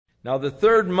Now the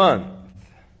 3rd month,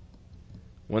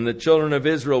 when the children of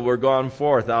Israel were gone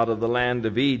forth out of the land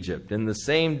of Egypt, in the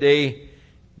same day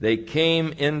they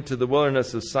came into the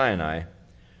wilderness of Sinai,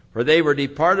 for they were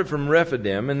departed from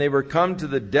Rephidim, and they were come to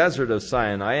the desert of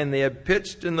Sinai, and they had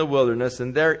pitched in the wilderness,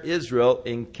 and there Israel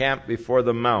encamped before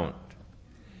the mount.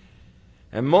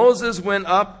 And Moses went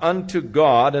up unto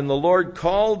God, and the Lord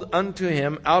called unto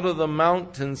him out of the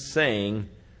mountain, saying,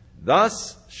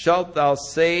 Thus shalt thou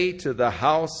say to the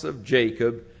house of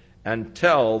Jacob, and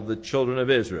tell the children of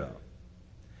Israel,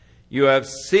 You have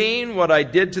seen what I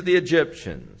did to the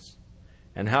Egyptians,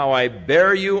 and how I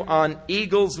bare you on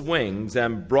eagle's wings,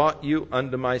 and brought you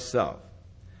unto myself.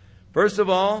 First of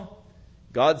all,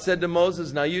 God said to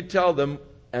Moses, Now you tell them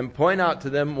and point out to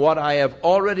them what I have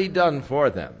already done for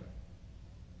them.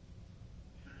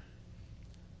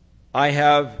 I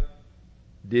have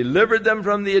delivered them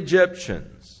from the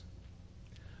Egyptians.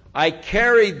 I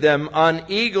carried them on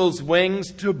eagle's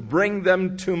wings to bring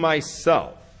them to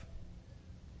myself.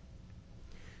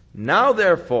 Now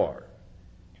therefore,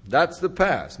 that's the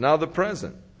past, now the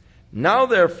present. Now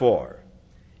therefore,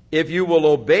 if you will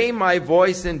obey my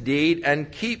voice indeed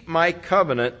and keep my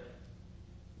covenant,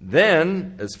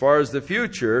 then, as far as the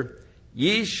future,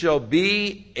 ye shall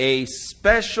be a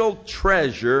special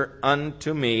treasure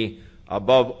unto me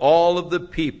above all of the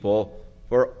people,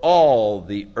 for all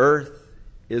the earth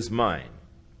is mine.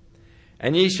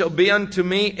 And ye shall be unto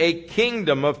me a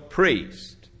kingdom of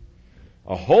priests,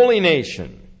 a holy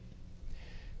nation.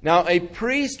 Now, a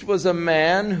priest was a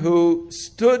man who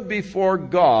stood before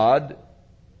God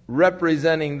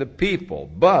representing the people,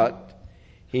 but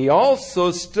he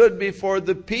also stood before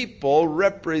the people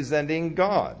representing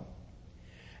God.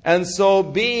 And so,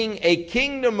 being a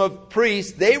kingdom of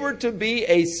priests, they were to be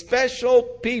a special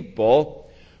people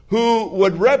who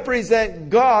would represent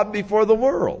God before the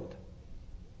world.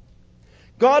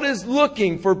 God is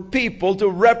looking for people to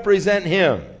represent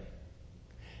Him.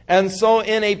 And so,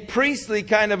 in a priestly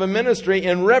kind of a ministry,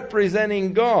 in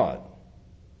representing God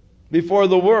before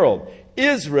the world,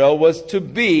 Israel was to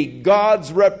be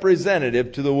God's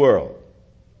representative to the world.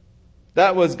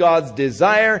 That was God's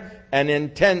desire and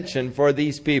intention for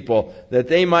these people, that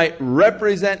they might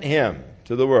represent Him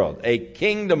to the world. A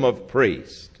kingdom of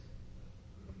priests,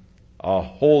 a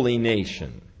holy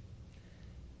nation.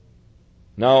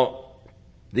 Now,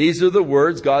 these are the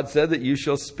words God said that you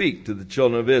shall speak to the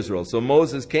children of Israel. So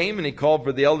Moses came, and he called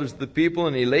for the elders of the people,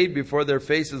 and he laid before their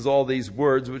faces all these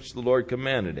words which the Lord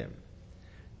commanded him.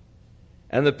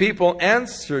 And the people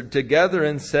answered together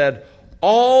and said,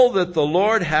 All that the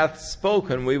Lord hath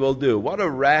spoken we will do. What a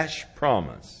rash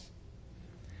promise.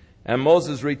 And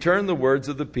Moses returned the words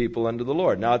of the people unto the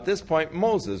Lord. Now at this point,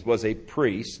 Moses was a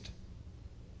priest.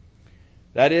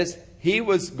 That is, he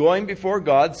was going before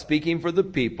God, speaking for the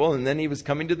people, and then he was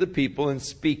coming to the people and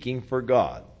speaking for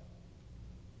God.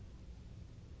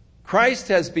 Christ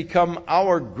has become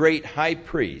our great high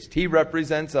priest. He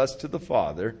represents us to the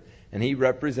Father, and he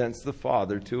represents the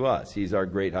Father to us. He's our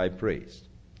great high priest.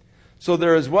 So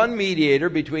there is one mediator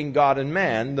between God and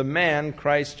man, the man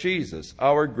Christ Jesus,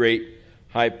 our great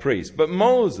high priest. But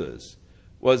Moses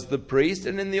was the priest,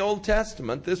 and in the Old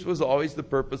Testament, this was always the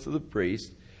purpose of the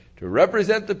priest, to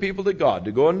represent the people to God,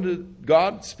 to go into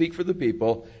God, speak for the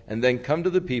people, and then come to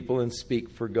the people and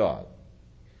speak for God.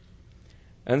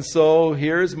 And so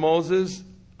here's Moses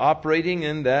operating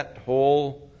in that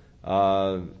whole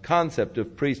concept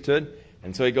of priesthood.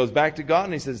 And so he goes back to God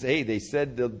and he says, hey, they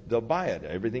said they'll buy it.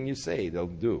 Everything you say, they'll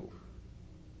do.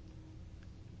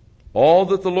 All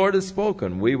that the Lord has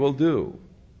spoken, we will do.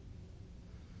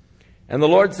 And the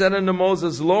Lord said unto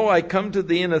Moses, Lo, I come to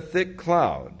thee in a thick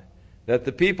cloud, that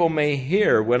the people may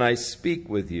hear when I speak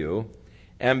with you,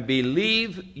 and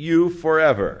believe you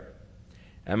forever.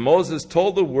 And Moses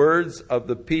told the words of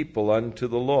the people unto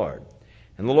the Lord.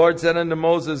 And the Lord said unto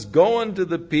Moses, Go unto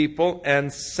the people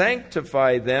and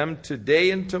sanctify them today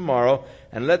and tomorrow,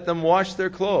 and let them wash their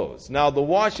clothes. Now, the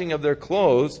washing of their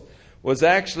clothes was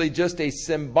actually just a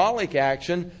symbolic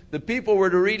action. The people were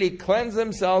to really cleanse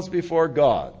themselves before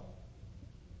God.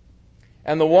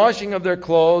 And the washing of their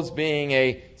clothes being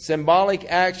a symbolic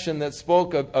action that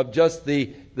spoke of just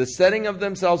the setting of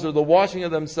themselves, or the washing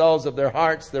of themselves, of their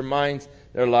hearts, their minds,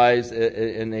 their lives.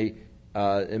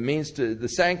 It means to, the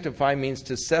sanctify means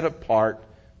to set apart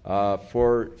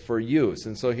for use.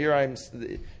 And so here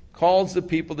calls the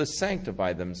people to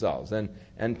sanctify themselves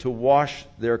and to wash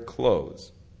their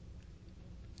clothes.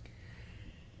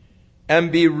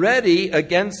 And be ready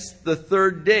against the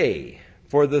 3rd day.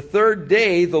 For the 3rd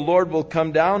day the Lord will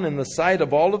come down in the sight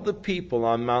of all of the people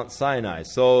on Mount Sinai.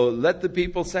 So let the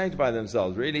people sanctify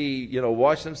themselves. Really,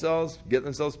 wash themselves, get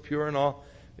themselves pure and all.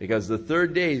 because the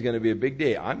third day is going to be a big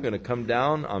day. I'm going to come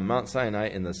down on Mount Sinai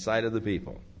in the sight of the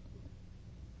people.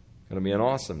 It's going to be an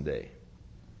awesome day.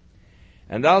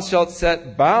 And thou shalt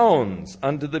set bounds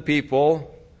unto the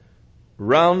people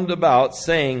round about,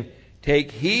 saying,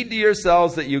 Take heed to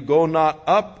yourselves that you go not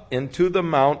up into the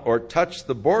mount or touch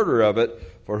the border of it,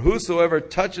 for whosoever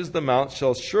touches the mount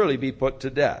shall surely be put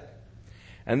to death.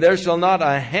 And there shall not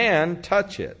a hand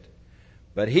touch it,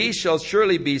 but he shall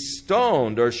surely be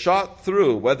stoned or shot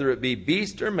through, whether it be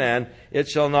beast or man, it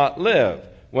shall not live.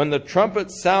 When the trumpet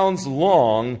sounds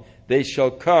long, they shall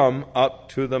come up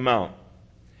to the mount.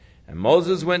 And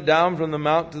Moses went down from the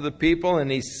mount to the people,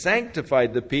 and he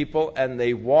sanctified the people, and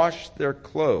they washed their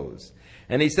clothes.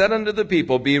 And he said unto the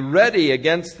people, Be ready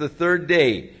against the third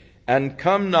day, and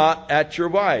come not at your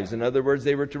wives. In other words,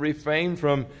 they were to refrain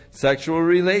from sexual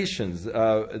relations.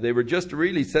 They were just to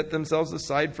really set themselves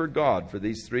aside for God for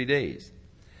these 3 days.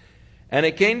 And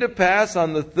it came to pass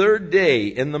on the third day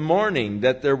in the morning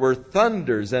that there were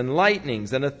thunders and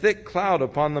lightnings and a thick cloud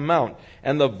upon the mount,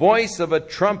 and the voice of a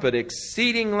trumpet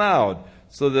exceeding loud,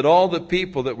 so that all the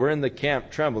people that were in the camp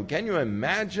trembled. Can you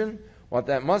imagine what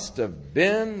that must have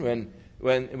been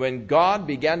when God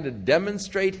began to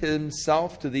demonstrate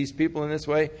himself to these people in this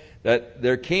way? That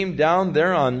there came down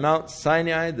there on Mount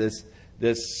Sinai this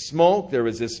smoke, there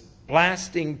was this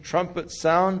blasting trumpet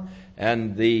sound,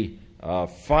 and the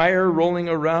fire rolling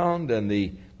around, and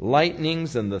the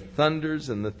lightnings and the thunders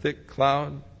and the thick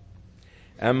cloud.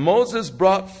 And Moses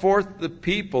brought forth the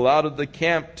people out of the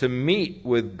camp to meet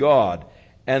with God,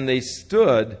 and they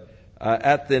stood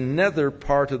at the nether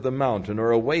part of the mountain, or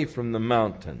away from the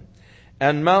mountain.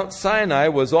 And Mount Sinai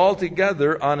was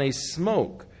altogether on a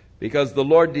smoke, because the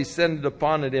Lord descended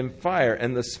upon it in fire,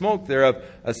 and the smoke thereof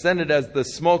ascended as the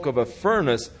smoke of a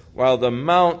furnace, while the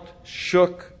mount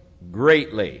shook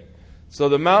greatly. So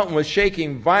the mountain was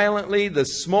shaking violently, the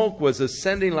smoke was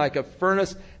ascending like a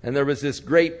furnace, and there was this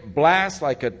great blast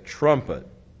like a trumpet.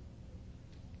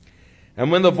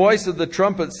 And when the voice of the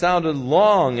trumpet sounded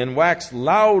long and waxed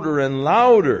louder and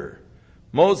louder,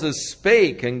 Moses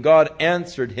spake, and God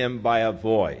answered him by a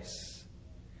voice.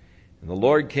 And the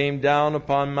Lord came down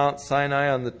upon Mount Sinai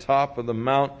on the top of the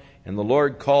mount, and the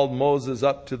Lord called Moses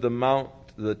up to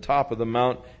the top of the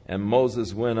mount, and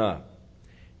Moses went up.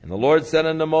 And the Lord said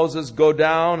unto Moses, Go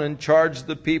down and charge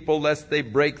the people, lest they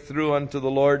break through unto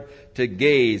the Lord to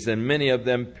gaze, and many of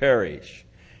them perish.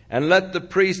 And let the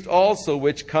priests also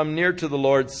which come near to the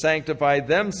Lord sanctify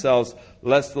themselves,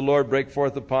 lest the Lord break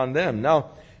forth upon them.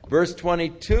 Now, verse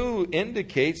 22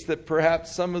 indicates that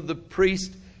perhaps some of the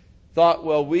priests thought,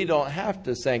 well, we don't have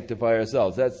to sanctify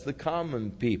ourselves. That's the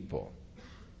common people.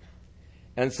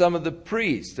 And some of the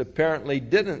priests apparently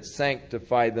didn't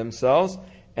sanctify themselves.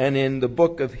 And in the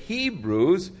book of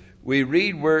Hebrews, we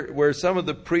read where some of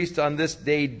the priests on this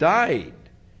day died.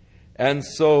 And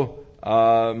so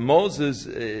Moses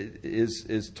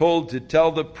is told to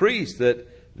tell the priests that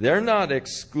they're not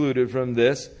excluded from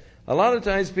this. A lot of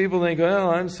times people think, well,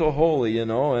 I'm so holy,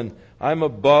 and I'm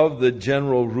above the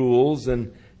general rules,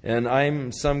 and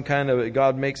I'm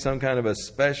God makes some kind of a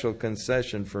special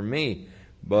concession for me.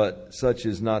 But such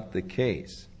is not the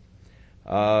case.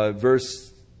 Verse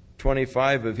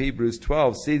 25 of Hebrews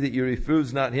 12, See that you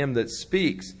refuse not him that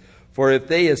speaks. For if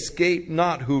they escape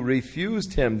not who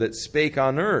refused him that spake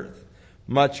on earth,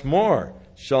 much more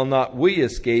shall not we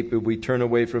escape if we turn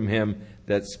away from him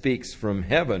that speaks from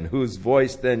heaven, whose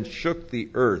voice then shook the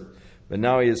earth. But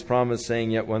now he has promised,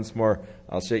 saying, Yet once more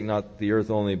I'll shake not the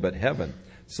earth only, but heaven.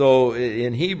 So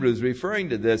in Hebrews, referring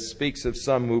to this, speaks of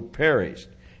some who perished.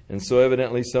 And so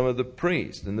evidently some of the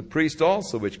priests. And the priests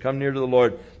also, which come near to the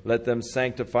Lord, let them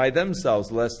sanctify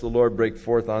themselves, lest the Lord break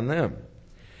forth on them.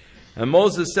 And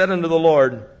Moses said unto the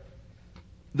Lord,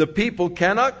 The people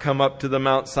cannot come up to the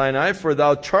Mount Sinai, for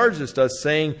thou chargest us,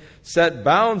 saying, Set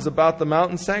bounds about the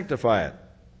mount and sanctify it.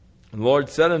 And the Lord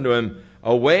said unto him,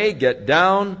 Away, get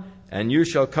down, and you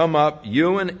shall come up,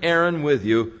 you and Aaron with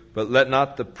you, but let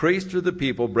not the priest or the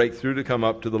people break through to come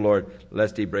up to the Lord,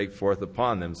 lest he break forth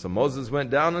upon them. So Moses went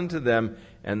down unto them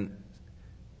and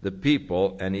the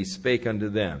people, and he spake unto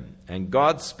them. And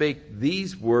God spake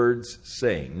these words,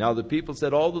 saying, Now the people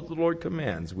said, All that the Lord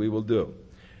commands we will do.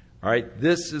 All right,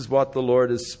 this is what the Lord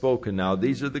has spoken now.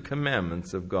 These are the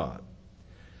commandments of God.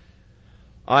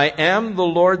 I am the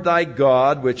Lord thy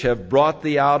God, which have brought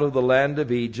thee out of the land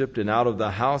of Egypt, and out of the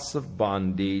house of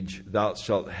bondage. Thou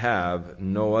shalt have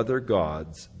no other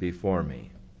gods before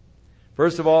me.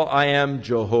 First of all, I am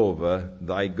Jehovah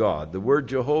thy God. The word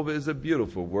Jehovah is a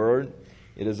beautiful word.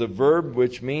 It is a verb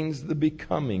which means the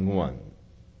becoming one.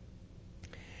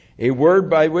 A word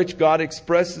by which God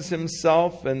expresses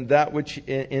himself and that which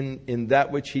in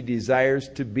that which he desires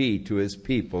to be to his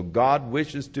people. God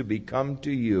wishes to become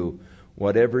to you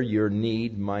whatever your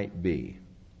need might be.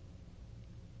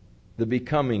 The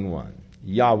becoming one,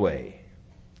 Yahweh,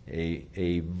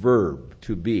 a verb,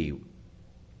 to be.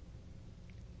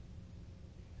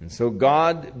 And so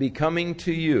God becoming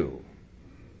to you,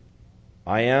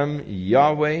 I am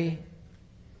Yahweh,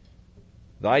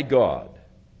 thy God,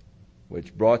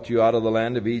 which brought you out of the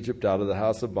land of Egypt, out of the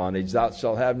house of bondage. Thou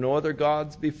shalt have no other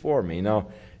gods before me. Now,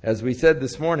 as we said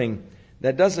this morning,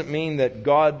 that doesn't mean that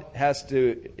God has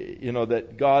to,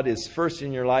 that God is first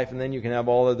in your life and then you can have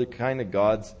all other kind of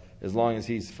gods as long as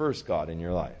he's first God in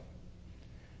your life.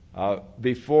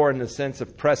 Before, in the sense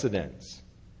of precedence.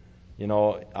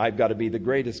 I've got to be the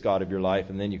greatest God of your life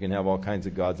and then you can have all kinds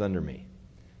of gods under me.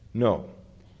 No.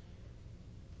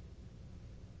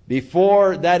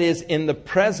 Before, that is, in the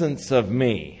presence of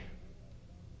me.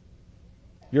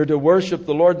 You're to worship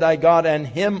the Lord thy God, and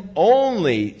him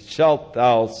only shalt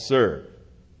thou serve.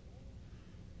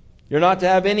 You're not to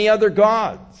have any other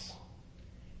gods.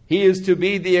 He is to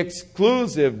be the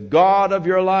exclusive God of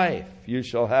your life. You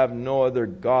shall have no other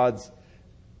gods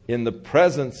in the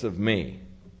presence of me,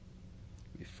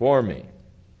 before me.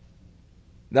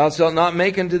 Thou shalt not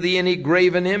make unto thee any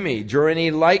graven image, or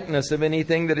any likeness of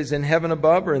anything that is in heaven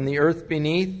above, or in the earth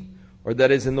beneath, or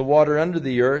that is in the water under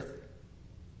the earth.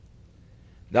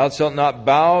 Thou shalt not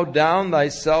bow down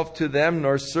thyself to them,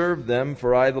 nor serve them,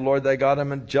 for I, the Lord thy God,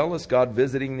 am a jealous God,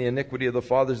 visiting the iniquity of the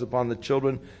fathers upon the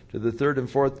children, to the third and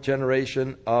fourth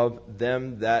generation of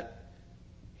them that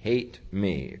hate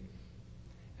me,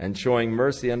 and showing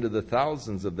mercy unto the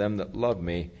thousands of them that love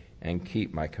me, and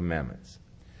keep my commandments.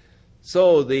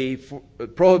 So the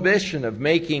prohibition of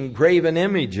making graven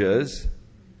images,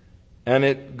 and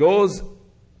it goes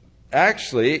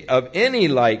actually of any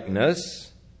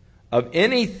likeness of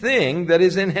anything that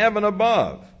is in heaven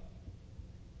above,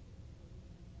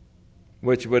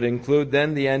 which would include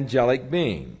then the angelic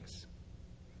beings,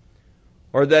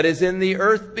 or that is in the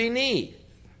earth beneath,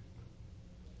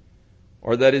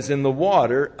 or that is in the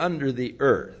water under the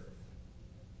earth,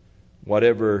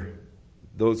 whatever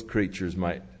those creatures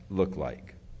might look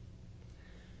like.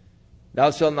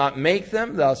 Thou shalt not make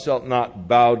them, thou shalt not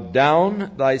bow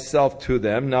down thyself to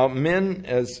them. Now, men,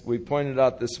 as we pointed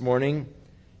out this morning,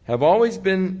 have always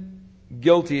been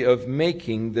guilty of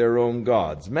making their own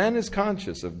gods. Man is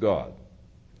conscious of God.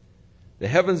 The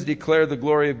heavens declare the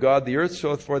glory of God, the earth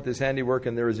showeth forth his handiwork,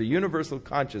 and there is a universal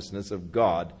consciousness of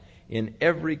God in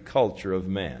every culture of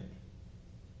man.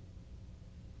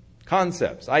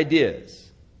 Concepts,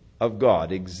 ideas of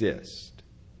God exist.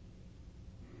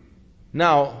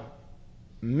 Now,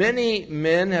 many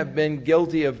men have been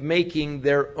guilty of making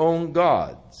their own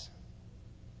gods.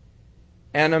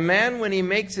 And a man, when he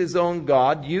makes his own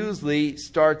god, usually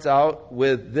starts out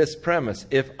with this premise: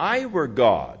 if I were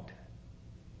God,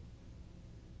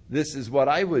 this is what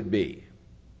I would be.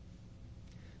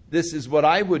 This is what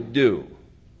I would do.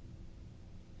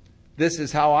 This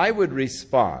is how I would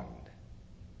respond.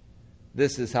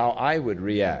 This is how I would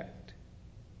react.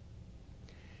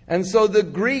 And so the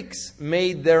Greeks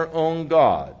made their own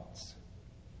gods.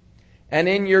 And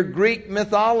in your Greek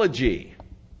mythology,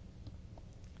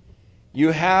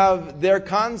 you have their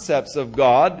concepts of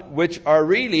God, which are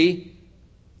really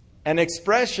an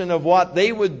expression of what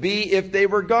they would be if they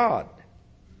were God.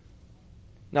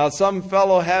 Now, some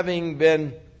fellow having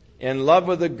been in love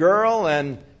with a girl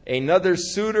and another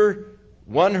suitor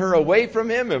won her away from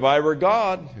him, if I were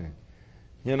God,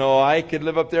 I could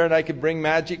live up there and I could bring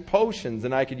magic potions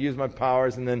and I could use my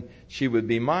powers and then she would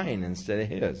be mine instead of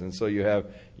his. And so you have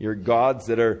your gods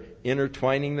that are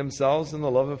intertwining themselves in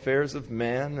the love affairs of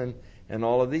man and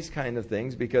all of these kind of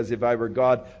things, because if I were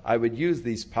God, I would use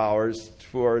these powers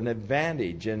for an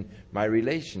advantage in my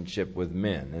relationship with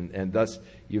men. And thus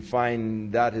you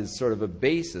find that is sort of a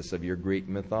basis of your Greek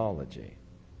mythology.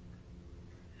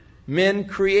 Men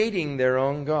creating their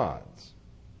own gods.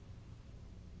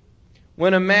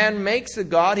 When a man makes a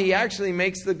god, he actually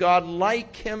makes the god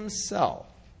like himself.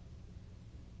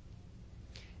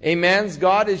 A man's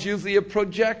god is usually a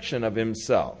projection of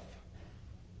himself.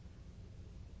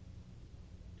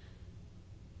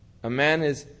 A man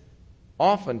is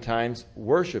oftentimes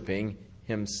worshiping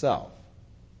himself,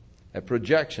 a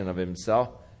projection of himself,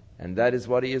 and that is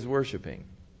what he is worshiping.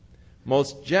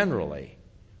 Most generally,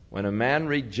 when a man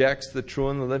rejects the true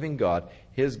and the living God,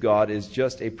 his God is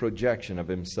just a projection of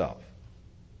himself.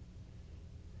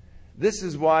 This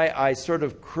is why I sort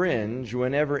of cringe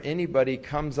whenever anybody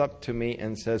comes up to me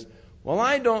and says, well,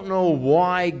 I don't know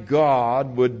why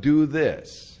God would do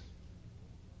this.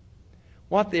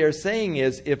 What they are saying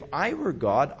is, if I were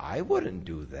God, I wouldn't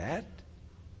do that.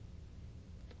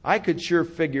 I could sure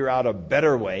figure out a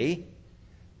better way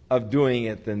of doing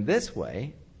it than this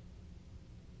way.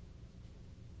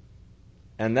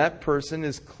 And that person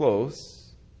is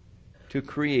close to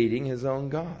creating his own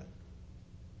God.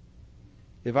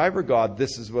 If I were God,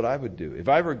 this is what I would do. If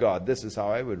I were God, this is how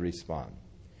I would respond.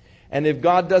 And if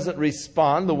God doesn't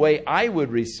respond the way I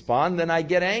would respond, then I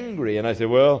get angry. And I say,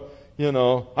 well,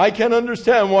 I can't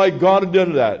understand why God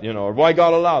did that, or why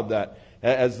God allowed that.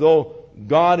 As though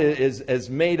God has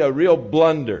made a real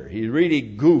blunder. He really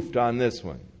goofed on this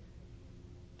one.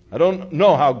 I don't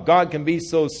know how God can be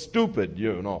so stupid,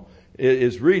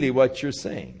 is really what you're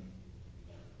saying.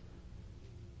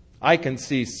 I can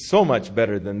see so much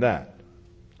better than that.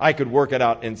 I could work it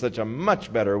out in such a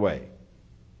much better way.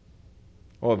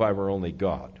 Oh, if I were only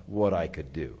God, what I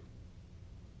could do.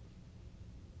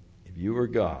 If you were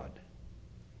God,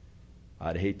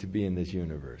 I'd hate to be in this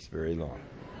universe very long.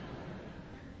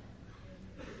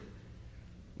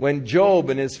 When Job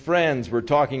and his friends were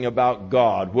talking about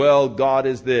God, well, God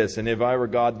is this, and if I were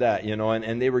God, that,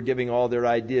 and they were giving all their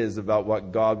ideas about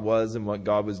what God was and what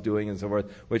God was doing and so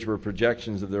forth, which were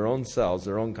projections of their own selves,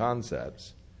 their own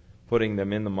concepts, putting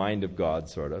them in the mind of God,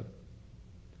 sort of.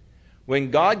 When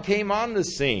God came on the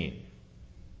scene,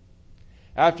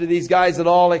 after these guys had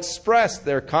all expressed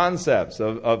their concepts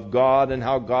of God and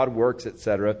how God works,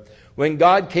 etc., when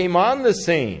God came on the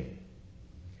scene,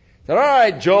 said, all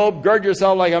right, Job, gird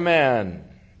yourself like a man.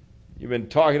 You've been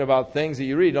talking about things that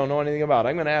you really don't know anything about.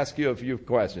 I'm going to ask you a few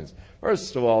questions.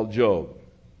 First of all, Job,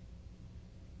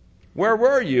 where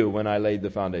were you when I laid the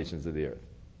foundations of the earth?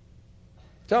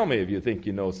 Tell me if you think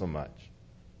you know so much.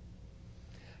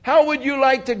 How would you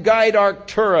like to guide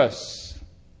Arcturus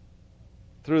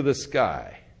through the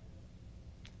sky?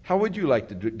 How would you like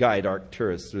to guide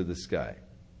Arcturus through the sky?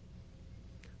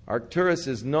 Arcturus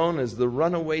is known as the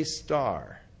runaway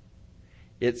star.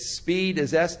 Its speed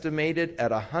is estimated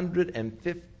at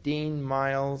 115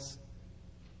 miles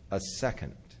a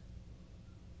second.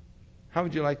 How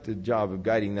would you like the job of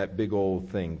guiding that big old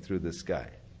thing through the sky?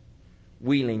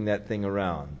 Wheeling that thing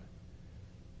around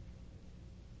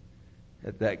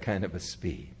at that kind of a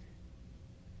speed.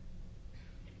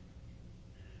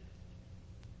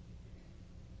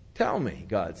 Tell me,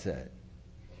 God said.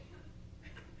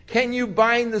 Can you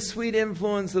bind the sweet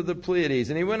influence of the Pleiades?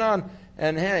 And he went on,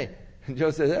 and hey,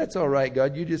 Job said, that's all right,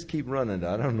 God, you just keep running.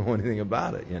 I don't know anything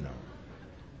about it,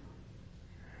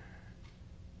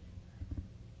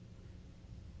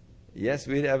 Yes,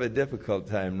 we'd have a difficult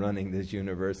time running this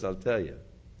universe, I'll tell you.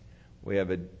 We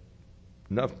have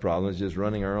enough problems just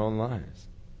running our own lives.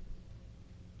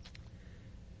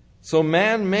 So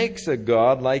man makes a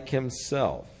God like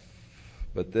himself,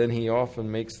 but then he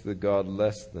often makes the God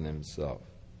less than himself.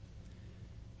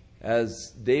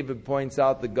 As David points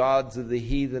out, the gods of the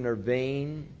heathen are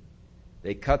vain.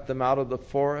 They cut them out of the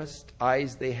forest.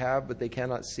 Eyes they have, but they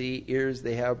cannot see. Ears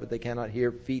they have, but they cannot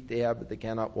hear. Feet they have, but they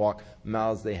cannot walk.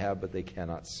 Mouths they have, but they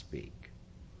cannot speak.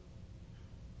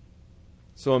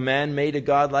 So a man made a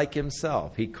God like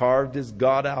himself. He carved his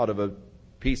God out of a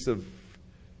piece of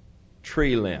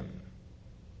tree limb.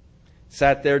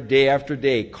 Sat there day after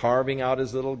day carving out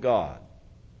his little God.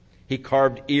 He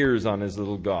carved ears on his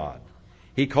little God.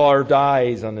 He carved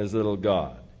eyes on his little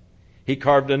God. He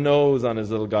carved a nose on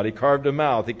his little God. He carved a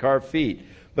mouth. He carved feet.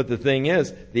 But the thing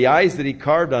is, the eyes that he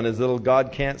carved on his little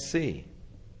God can't see.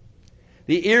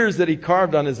 The ears that he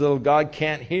carved on his little God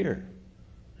can't hear.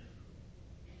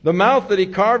 The mouth that he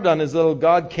carved on his little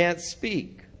God can't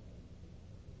speak.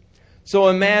 So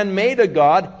a man made a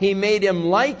God. He made him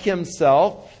like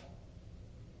himself.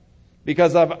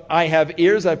 Because I have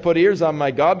ears, I put ears on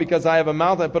my God. Because I have a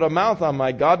mouth, I put a mouth on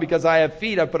my God. Because I have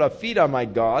feet, I put a feet on my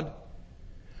God.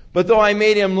 But though I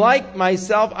made him like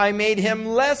myself, I made him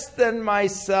less than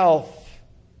myself.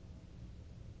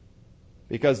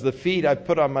 Because the feet I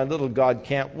put on my little God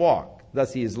can't walk.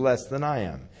 Thus he is less than I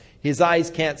am. His eyes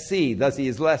can't see. Thus he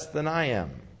is less than I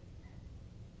am.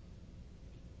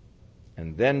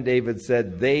 And then David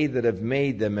said, they that have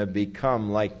made them have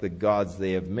become like the gods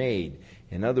they have made.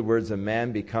 In other words, a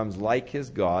man becomes like his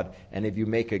God, and if you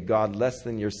make a God less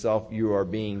than yourself, you are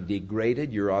being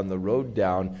degraded, you're on the road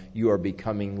down, you are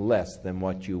becoming less than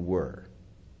what you were.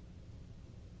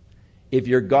 If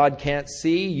your God can't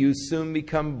see, you soon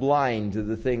become blind to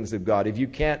the things of God. If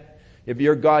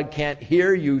your God can't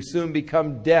hear, you soon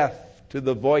become deaf to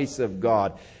the voice of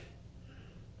God.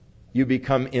 You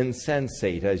become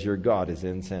insensate as your God is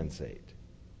insensate.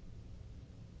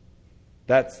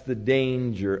 That's the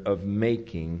danger of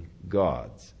making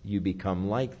gods. You become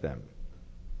like them,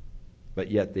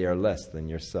 but yet they are less than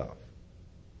yourself.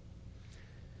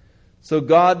 So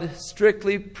God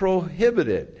strictly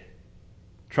prohibited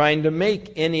trying to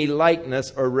make any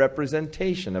likeness or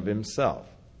representation of himself.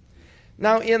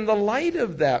 Now, in the light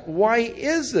of that, why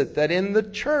is it that in the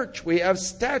church we have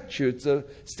statues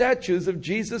of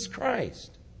Jesus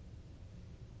Christ?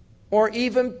 Or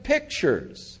even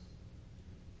pictures,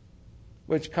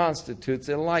 which constitutes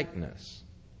a likeness?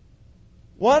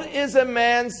 What is a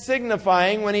man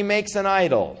signifying when he makes an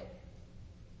idol?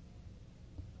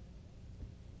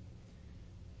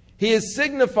 He is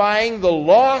signifying the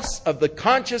loss of the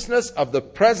consciousness of the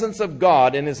presence of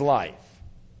God in his life.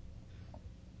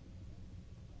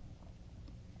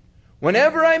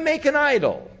 Whenever I make an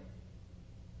idol,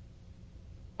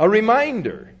 a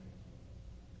reminder,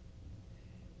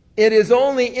 it is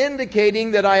only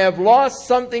indicating that I have lost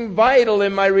something vital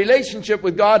in my relationship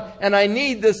with God, and I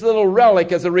need this little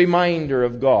relic as a reminder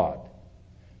of God,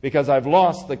 because I've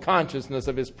lost the consciousness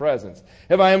of his presence.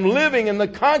 If I am living in the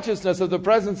consciousness of the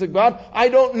presence of God, I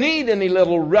don't need any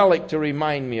little relic to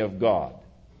remind me of God.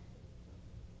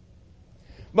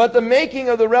 But the making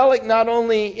of the relic not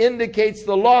only indicates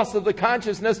the loss of the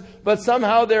consciousness, but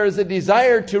somehow there is a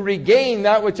desire to regain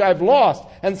that which I've lost.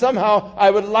 And somehow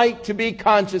I would like to be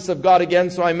conscious of God again,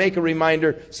 so I make a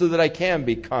reminder so that I can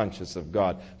be conscious of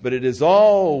God. But it is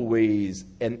always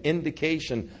an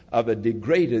indication of a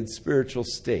degraded spiritual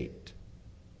state.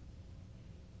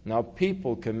 Now,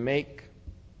 people can make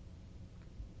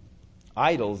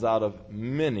idols out of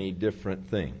many different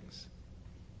things.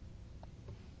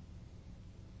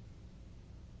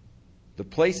 The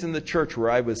place in the church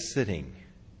where I was sitting,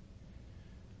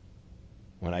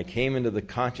 when I came into the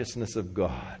consciousness of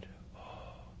God,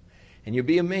 and you'd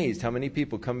be amazed how many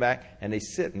people come back and they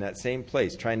sit in that same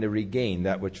place trying to regain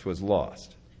that which was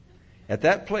lost. At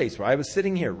that place where I was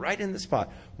sitting here, right in the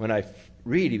spot, when I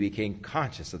really became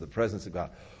conscious of the presence of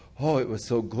God, oh, it was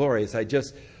so glorious.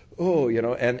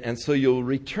 And so you'll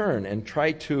return and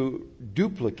try to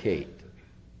duplicate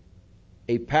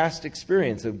a past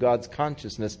experience of God's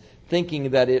consciousness,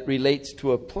 thinking that it relates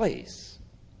to a place.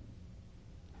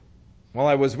 Well,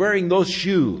 I was wearing those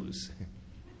shoes.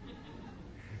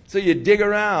 So you dig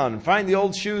around and find the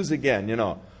old shoes again,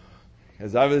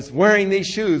 As I was wearing these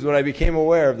shoes when I became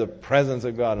aware of the presence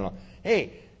of God and all.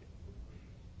 Hey,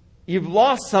 you've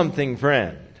lost something,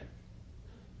 friend.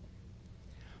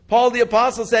 Paul the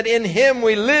Apostle said, in him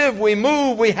we live, we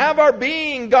move, we have our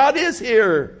being. God is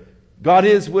here. God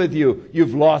is with you.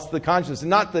 You've lost the consciousness.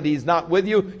 Not that he's not with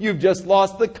you. You've just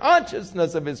lost the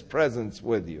consciousness of his presence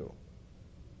with you.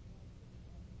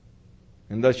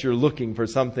 And thus you're looking for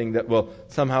something that will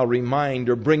somehow remind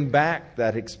or bring back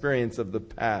that experience of the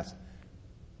past.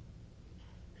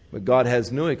 But God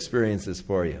has new experiences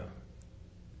for you.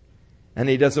 And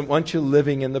he doesn't want you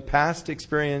living in the past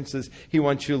experiences. He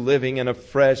wants you living in a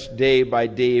fresh,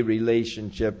 day-by-day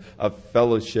relationship of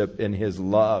fellowship in his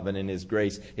love and in his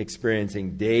grace,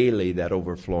 experiencing daily that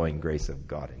overflowing grace of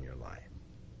God in your life.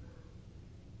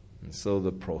 And so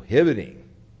the prohibiting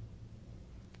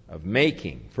of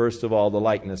making, first of all, the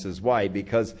likenesses. Why?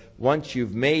 Because once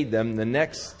you've made them, the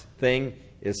next thing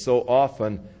is so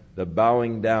often the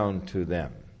bowing down to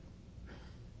them.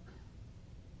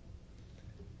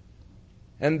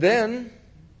 And then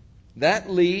that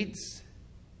leads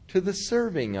to the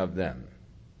serving of them.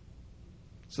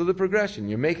 So the progression,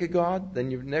 you make a god,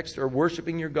 then you next are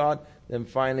worshiping your God, then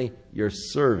finally you're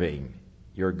serving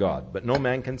your God. But no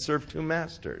man can serve two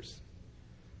masters.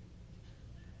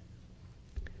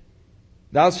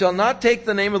 Thou shalt not take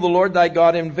the name of the Lord thy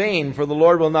God in vain, for the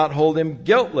Lord will not hold him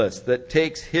guiltless that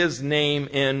takes his name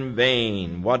in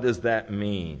vain. What does that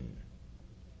mean?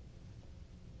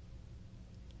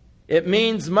 It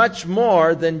means much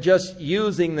more than just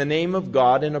using the name of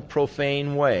God in a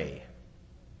profane way.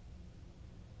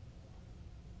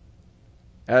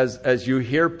 As you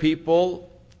hear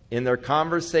people in their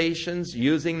conversations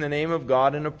using the name of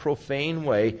God in a profane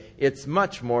way, it's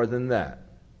much more than that.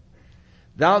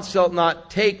 Thou shalt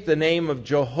not take the name of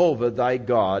Jehovah thy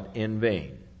God in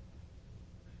vain.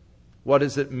 What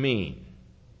does it mean?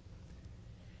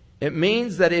 It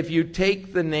means that if you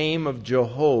take the name of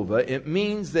Jehovah, it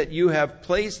means that you have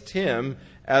placed him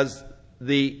as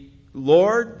the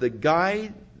Lord, the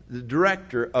guide, the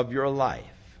director of your life.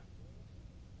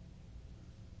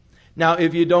 Now,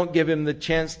 if you don't give him the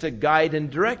chance to guide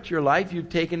and direct your life, you've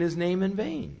taken his name in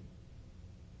vain.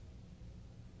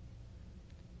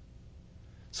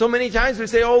 So many times we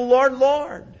say, oh, Lord,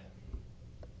 Lord.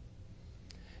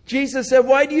 Jesus said,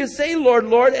 why do you say, Lord,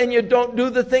 Lord, and you don't do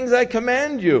the things I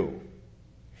command you?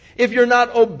 If you're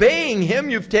not obeying him,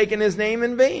 you've taken his name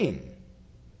in vain.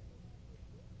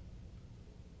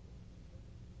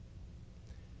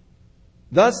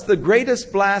 Thus, the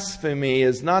greatest blasphemy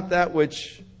is not that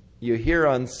which you hear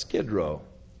on Skid Row,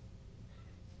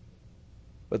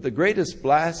 but the greatest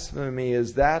blasphemy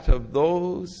is that of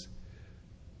those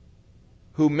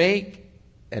who make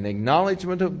an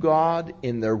acknowledgement of God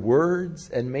in their words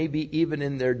and maybe even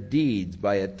in their deeds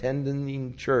by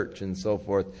attending church and so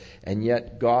forth, and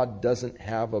yet God doesn't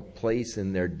have a place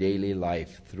in their daily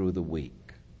life through the week.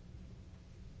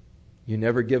 You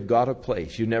never give God a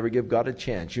place. You never give God a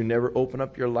chance. You never open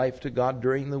up your life to God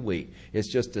during the week.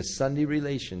 It's just a Sunday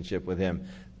relationship with Him.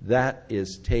 That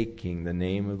is taking the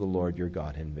name of the Lord your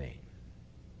God in vain.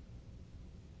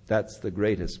 That's the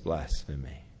greatest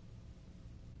blasphemy.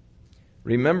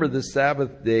 Remember the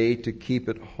Sabbath day to keep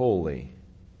it holy.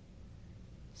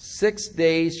 6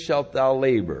 days shalt thou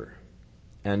labor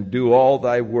and do all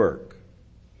thy work.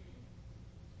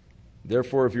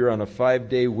 Therefore, if you're on a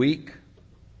 5-day week,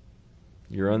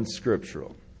 you're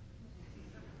unscriptural.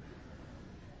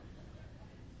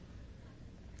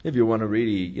 If you want to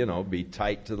really, be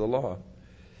tight to the law.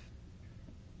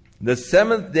 The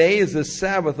 7th day is the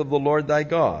Sabbath of the Lord thy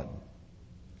God.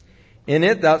 In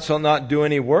it thou shalt not do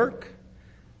any work,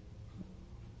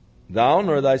 thou,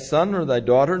 nor thy son, nor thy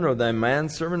daughter, nor thy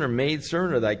manservant, or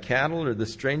maidservant, or thy cattle, or the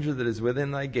stranger that is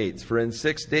within thy gates. For in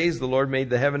 6 days the Lord made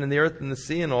the heaven and the earth and the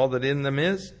sea and all that in them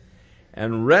is,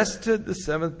 and rested the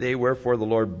 7th day. Wherefore the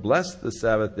Lord blessed the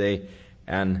Sabbath day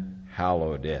and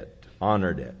hallowed it,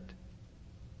 honored it.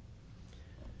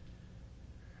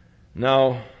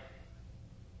 Now,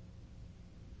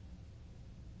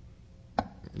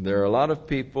 there are a lot of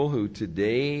people who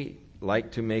today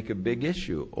like to make a big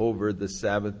issue over the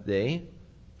Sabbath day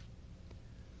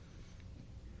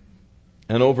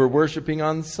and over worshiping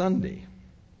on Sunday.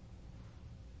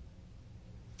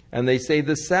 And they say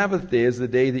the Sabbath day is the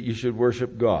day that you should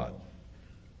worship God.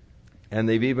 And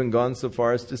they've even gone so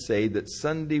far as to say that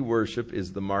Sunday worship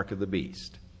is the mark of the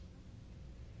beast.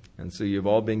 And so you've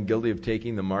all been guilty of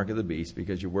taking the mark of the beast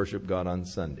because you worship God on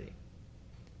Sunday.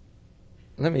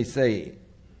 Let me say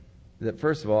that,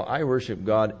 first of all, I worship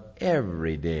God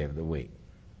every day of the week.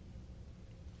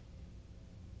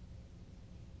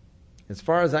 As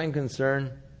far as I'm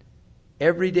concerned,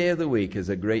 every day of the week is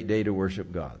a great day to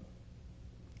worship God.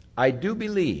 I do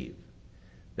believe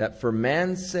that for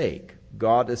man's sake,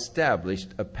 God established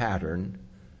a pattern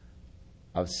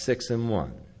of 6 and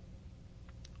 1.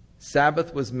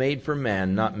 Sabbath was made for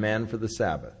man, not man for the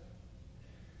Sabbath.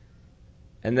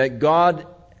 And that God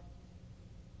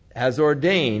has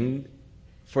ordained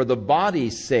for the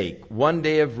body's sake 1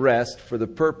 day of rest for the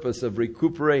purpose of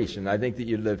recuperation. I think that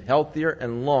you'd live healthier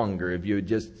and longer if you would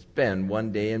just spend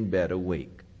 1 day in bed a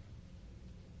week.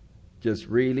 Just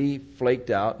really flaked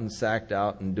out and sacked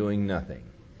out and doing nothing.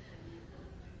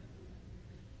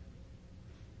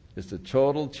 Just a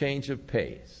total change of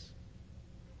pace.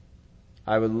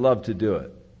 I would love to do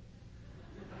it.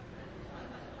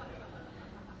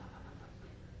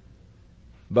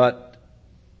 But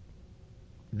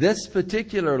this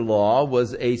particular law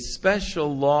was a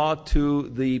special law to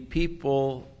the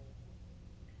people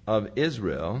of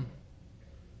Israel,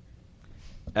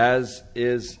 as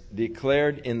is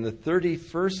declared in the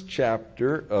 31st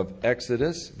chapter of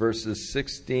Exodus, verses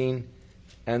 16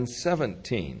 and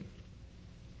 17.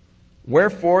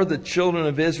 Wherefore the children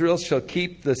of Israel shall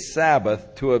keep the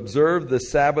Sabbath to observe the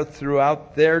Sabbath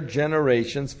throughout their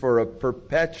generations for a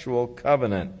perpetual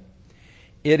covenant.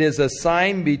 It is a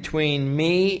sign between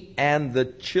me and the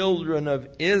children of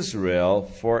Israel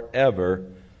forever.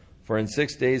 For in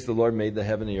 6 days the Lord made the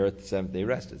heaven and the earth, the 7th day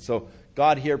rested. So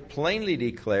God here plainly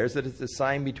declares that it's a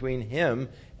sign between Him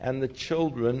and the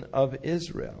children of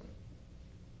Israel.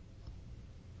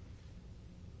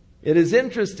 It is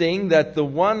interesting that the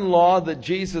one law that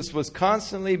Jesus was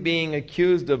constantly being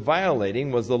accused of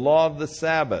violating was the law of the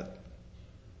Sabbath.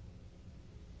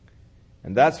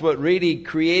 And that's what really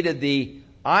created the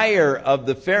ire of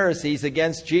the Pharisees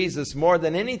against Jesus more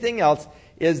than anything else,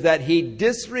 is that He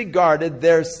disregarded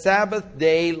their Sabbath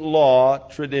day law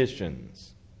traditions.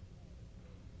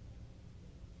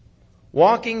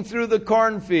 Walking through the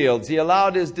cornfields, He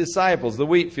allowed His disciples, the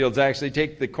wheat fields, actually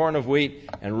take the corn of wheat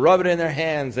and rub it in their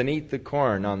hands and eat the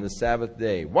corn on the Sabbath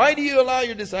day. Why do you allow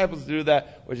your disciples to do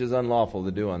that, which is unlawful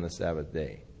to do on the Sabbath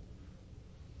day?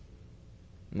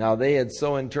 Now, they had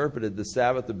so interpreted the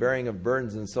Sabbath, the bearing of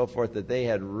burdens and so forth, that they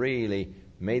had really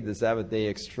made the Sabbath day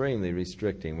extremely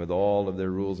restricting with all of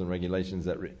their rules and regulations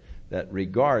that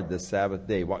regard the Sabbath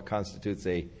day, what constitutes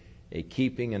a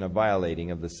keeping and a violating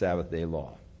of the Sabbath day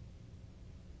law.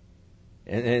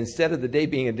 And instead of the day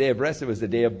being a day of rest, it was a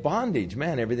day of bondage.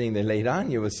 Man, everything they laid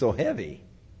on you was so heavy.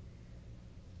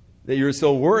 that you were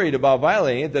so worried about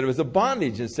violating it that it was a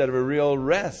bondage instead of a real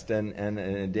rest and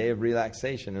a day of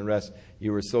relaxation and rest.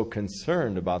 You were so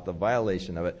concerned about the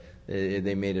violation of it,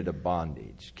 they made it a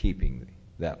bondage, keeping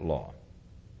that law.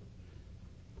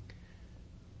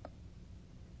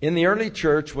 In the early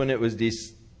church, when it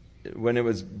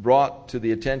was brought to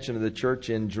the attention of the church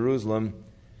in Jerusalem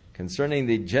concerning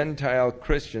the Gentile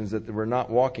Christians that they were not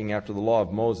walking after the law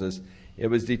of Moses, it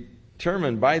was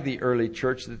determined by the early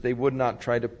church that they would not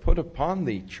try to put upon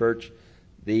the church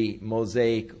the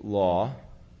Mosaic law,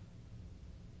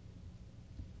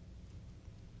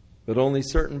 but only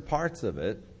certain parts of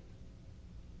it,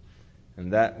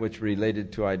 and that which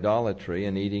related to idolatry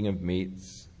and eating of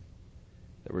meats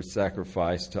that were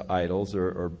sacrificed to idols,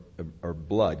 or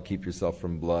blood. Keep yourself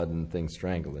from blood and things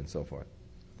strangled and so forth.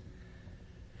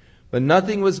 But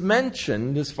nothing was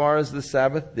mentioned as far as the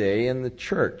Sabbath day and the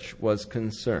church was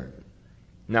concerned.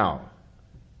 Now,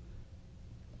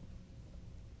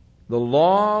 the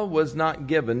law was not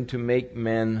given to make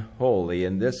men holy,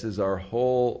 and this is our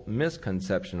whole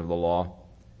misconception of the law.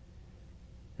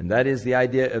 And that is the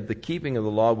idea of the keeping of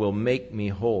the law will make me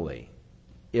holy.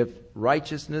 If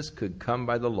righteousness could come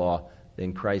by the law,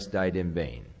 then Christ died in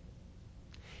vain.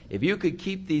 If you could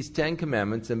keep these 10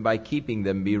 commandments and by keeping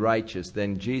them be righteous,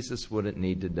 then Jesus wouldn't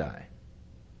need to die.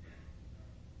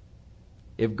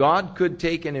 If God could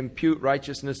take and impute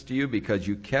righteousness to you because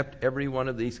you kept every one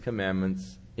of these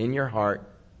commandments in your heart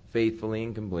faithfully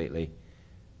and completely,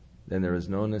 then there is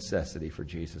no necessity for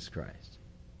Jesus Christ.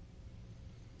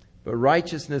 But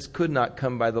righteousness could not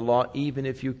come by the law even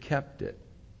if you kept it.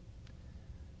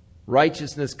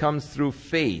 Righteousness comes through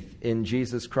faith in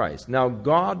Jesus Christ. Now,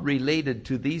 God related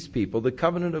to these people, the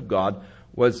covenant of God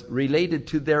was related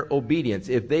to their obedience.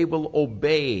 If they will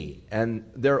obey, and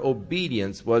their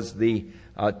obedience was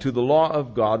to the law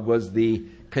of God was the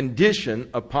condition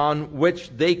upon which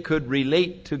they could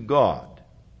relate to God.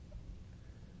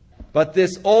 But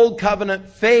this old covenant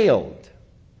failed.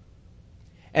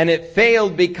 And it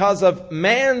failed because of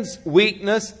man's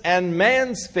weakness and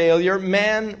man's failure.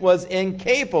 Man was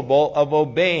incapable of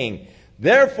obeying.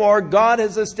 Therefore, God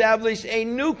has established a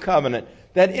new covenant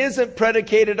that isn't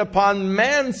predicated upon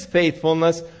man's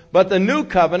faithfulness, but the new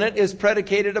covenant is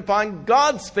predicated upon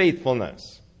God's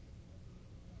faithfulness.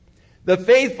 The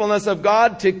faithfulness of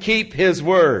God to keep His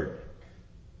word.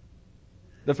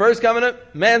 The first covenant,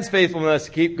 man's faithfulness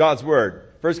to keep God's word.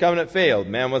 First covenant failed.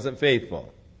 Man wasn't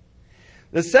faithful.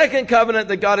 The second covenant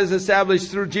that God has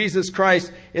established through Jesus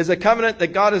Christ is a covenant that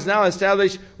God has now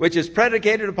established, which is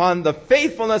predicated upon the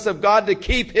faithfulness of God to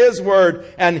keep His word,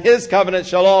 and His covenant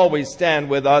shall always stand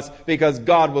with us because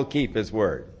God will keep His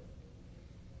word.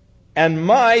 And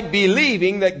my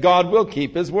believing that God will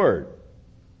keep His word.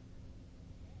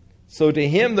 So to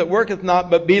him that worketh not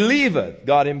but believeth,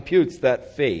 God imputes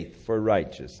that faith for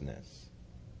righteousness.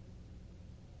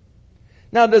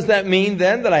 Now, does that mean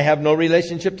then that I have no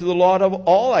relationship to the law at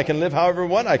all? I can live however I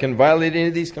want. I can violate any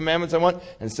of these commandments I want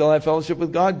and still have fellowship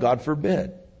with God? God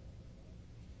forbid.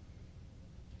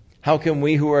 How can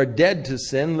we who are dead to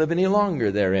sin live any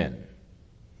longer therein?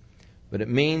 But it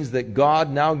means that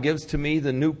God now gives to me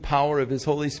the new power of His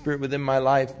Holy Spirit within my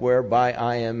life, whereby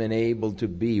I am enabled to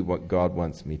be what God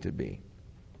wants me to be.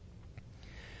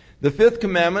 The fifth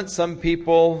commandment, some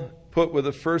people put with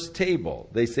the first table.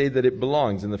 They say that it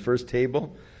belongs in the first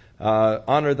table.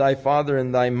 Honor thy father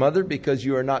and thy mother, because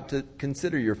you are not to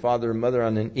consider your father and mother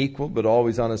on an equal, but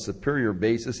always on a superior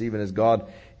basis, even as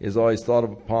God is always thought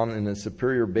upon in a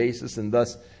superior basis. And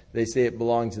thus they say it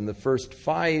belongs in the first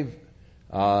 5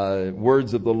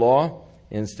 words of the law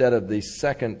instead of the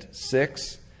second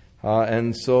 6.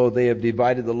 And so they have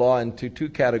divided the law into 2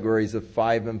 categories of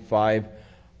 5 and 5.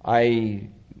 I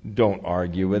don't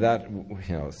argue with that.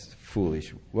 It's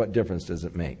foolish. What difference does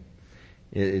it make?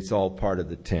 It's all part of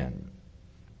the 10.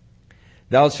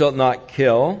 Thou shalt not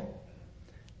kill.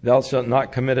 Thou shalt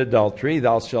not commit adultery.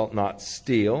 Thou shalt not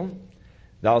steal.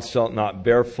 Thou shalt not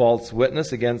bear false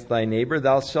witness against thy neighbor.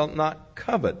 Thou shalt not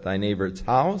covet thy neighbor's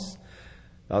house.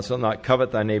 Thou shalt not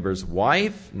covet thy neighbor's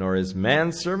wife, nor his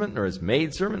manservant, nor his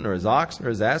maidservant, nor his ox, nor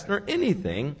his ass, nor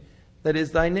anything that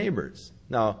is thy neighbor's.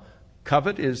 Now,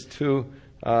 covet is to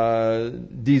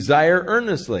desire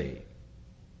earnestly.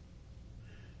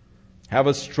 Have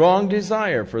a strong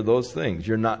desire for those things.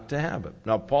 You're not to have it.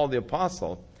 Now, Paul the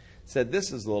Apostle said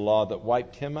this is the law that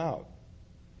wiped him out.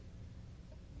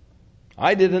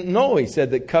 I didn't know, he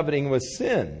said, that coveting was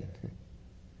sin.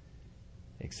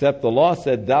 Except the law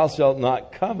said, thou shalt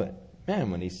not covet. Man,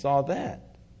 when he saw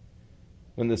that,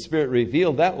 when the Spirit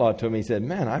revealed that law to him, he said,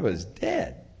 man, I was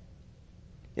dead.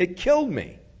 It killed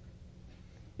me.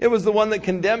 It was the one that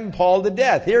condemned Paul to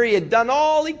death. Here he had done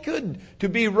all he could to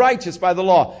be righteous by the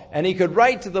law. And he could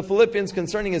write to the Philippians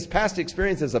concerning his past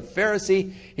experience as a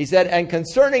Pharisee. He said, and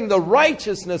concerning the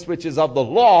righteousness which is of the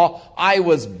law, I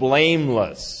was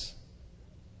blameless.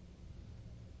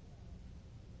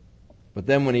 But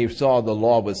then when he saw the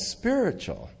law was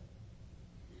spiritual,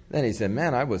 then he said,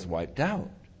 man, I was wiped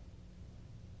out.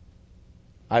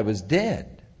 I was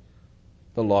dead.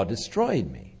 The law destroyed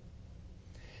me.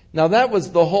 Now that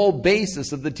was the whole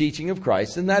basis of the teaching of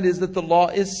Christ, and that is that the law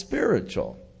is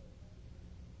spiritual.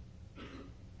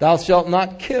 Thou shalt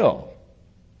not kill.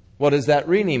 What does that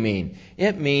really mean?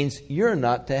 It means you're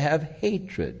not to have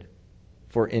hatred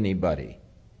for anybody,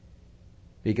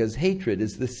 because hatred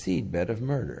is the seedbed of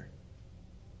murder.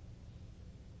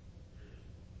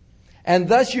 And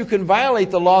thus you can violate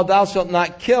the law, thou shalt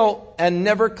not kill, and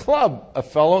never club a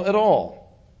fellow at all.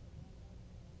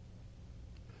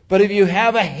 But if you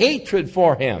have a hatred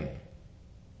for him,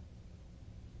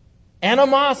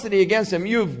 animosity against him,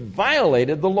 you've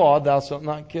violated the law, thou shalt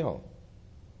not kill.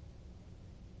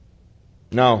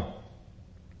 Now,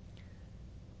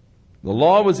 the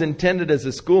law was intended as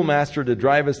a schoolmaster to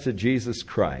drive us to Jesus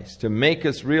Christ, to make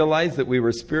us realize that we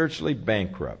were spiritually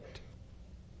bankrupt,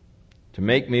 to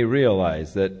make me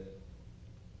realize that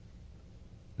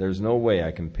there's no way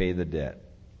I can pay the debt,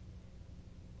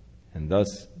 and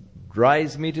thus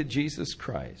drives me to Jesus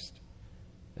Christ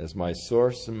as my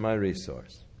source and my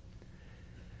resource.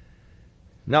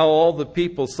 Now all the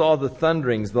people saw the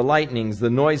thunderings, the lightnings, the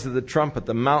noise of the trumpet,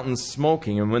 the mountains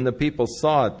smoking. And when the people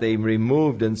saw it, they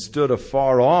removed and stood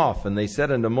afar off. And they said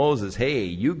unto Moses, hey,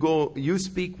 you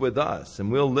speak with us,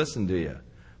 and we'll listen to you.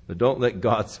 But don't let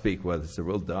God speak with us, or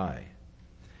we'll die.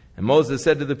 And Moses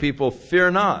said to the people,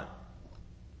 fear not.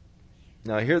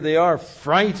 Now here they are,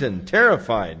 frightened,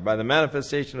 terrified by the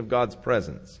manifestation of God's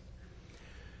presence.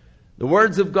 The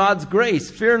words of God's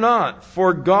grace, fear not,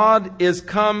 for God is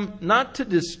come not to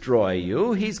destroy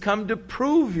you, He's come to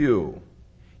prove you.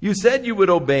 You said you would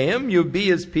obey Him, you'd be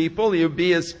His people, you'd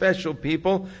be His special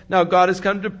people. Now God has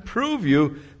come to prove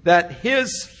you that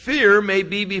His fear may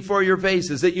be before your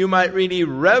faces, that you might really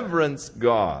reverence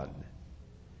God,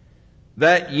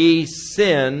 that ye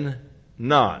sin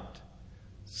not.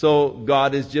 So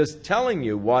God is just telling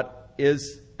you what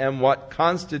is and what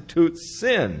constitutes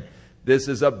sin. This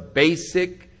is a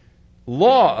basic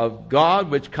law of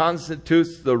God which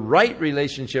constitutes the right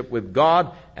relationship with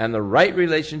God and the right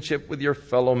relationship with your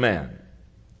fellow man.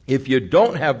 If you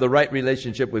don't have the right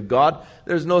relationship with God,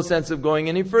 there's no sense of going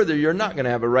any further. You're not going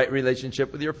to have a right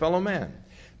relationship with your fellow man.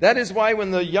 That is why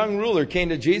when the young ruler came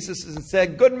to Jesus and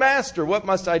said, good master, what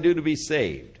must I do to be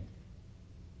saved?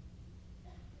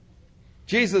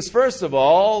 Jesus, first of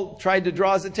all, tried to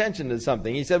draw his attention to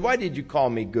something. He said, why did you call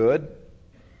me good?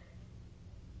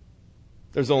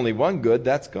 There's only one good,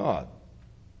 that's God.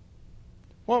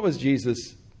 What was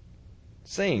Jesus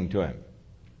saying to him?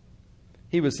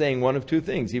 He was saying one of two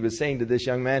things. He was saying to this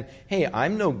young man, hey,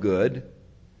 I'm no good.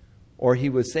 Or he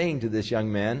was saying to this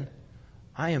young man,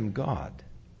 I am God.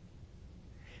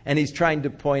 And he's trying to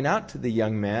point out to the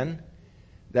young man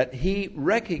that he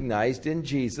recognized in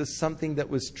Jesus something that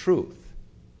was truth.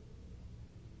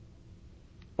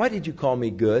 Why did you call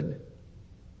me good?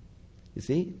 You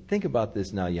see, think about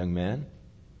this now, young man.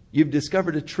 You've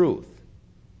discovered a truth.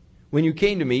 When you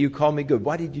came to me, you called me good.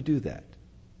 Why did you do that?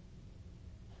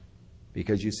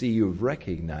 Because you see, you've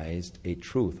recognized a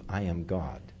truth. I am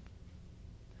God.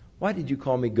 Why did you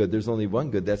call me good? There's only one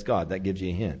good, that's God. That gives you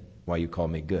a hint why you call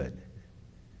me good.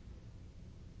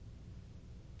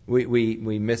 We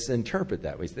misinterpret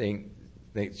that. We think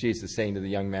Jesus is saying to the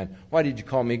young man, why did you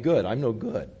call me good? I'm no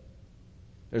good.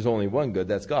 There's only one good,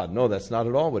 that's God. No, that's not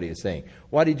at all what he is saying.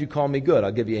 Why did you call me good?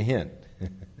 I'll give you a hint.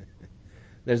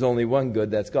 There's only one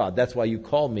good, that's God. That's why you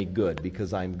call me good,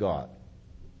 because I'm God.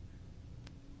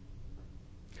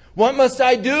 What must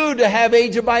I do to have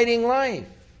age-abiding life?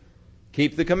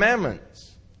 Keep the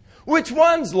commandments. Which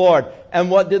ones, Lord? And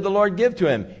what did the Lord give to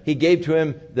him? He gave to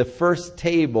him the first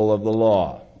table of the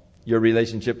law, your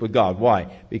relationship with God.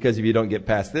 Why? Because if you don't get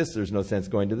past this, there's no sense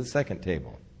going to the second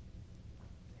table.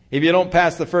 If you don't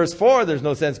pass the first 4, there's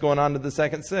no sense going on to the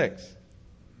second 6.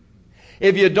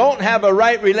 If you don't have a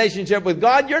right relationship with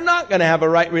God, you're not going to have a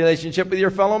right relationship with your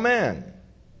fellow man.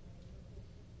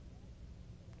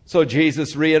 So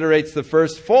Jesus reiterates the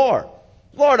first 4.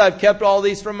 Lord, I've kept all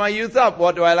these from my youth up.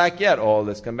 What do I lack yet? Oh,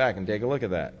 let's come back and take a look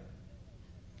at that.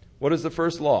 What is the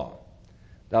first law?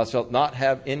 Thou shalt not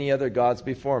have any other gods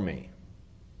before me.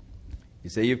 You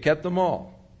say you've kept them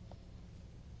all.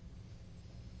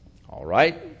 All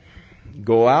right.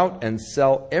 Go out and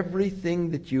sell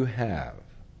everything that you have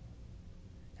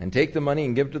and take the money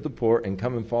and give it to the poor, and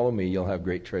come and follow me. You'll have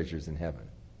great treasures in heaven.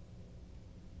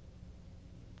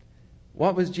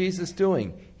 What was Jesus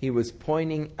doing? He was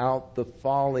pointing out the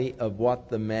folly of what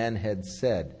the man had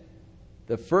said.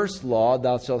 The first law,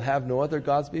 thou shalt have no other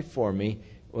gods before me,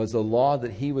 was a law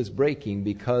that he was breaking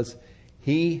because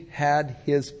he had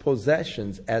his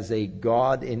possessions as a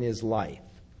god in his life.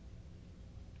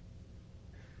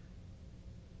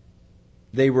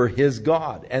 They were his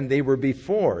God, and they were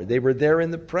before. They were there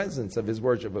in the presence of his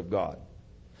worship of God.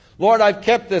 Lord, I've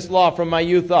kept this law from my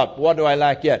youth up. What do I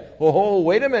lack yet? Oh,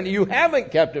 wait a minute. You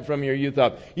haven't kept it from your youth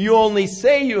up. You only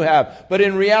say you have. But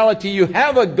in reality, you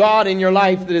have a God in your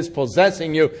life that is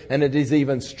possessing you, and it is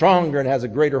even stronger and has a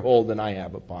greater hold than I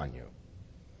have upon you.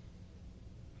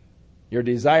 Your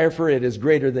desire for it is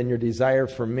greater than your desire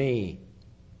for me.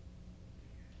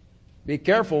 Be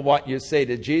careful what you say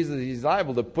to Jesus. He's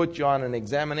liable to put you on an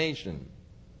examination.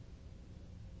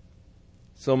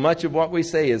 So much of what we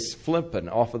say is flippant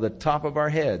off of the top of our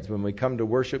heads when we come to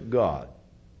worship God.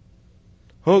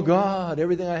 Oh God,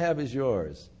 everything I have is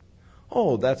yours.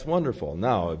 Oh, that's wonderful.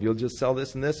 Now, if you'll just sell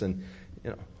this and this and,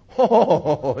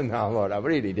 oh, no, Lord, I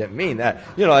really didn't mean that.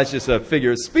 That's just a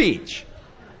figure of speech.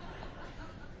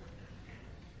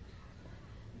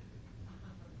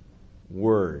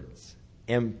 Words.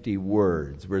 Empty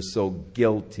words. We're so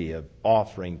guilty of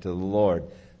offering to the Lord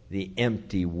the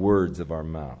empty words of our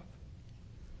mouth.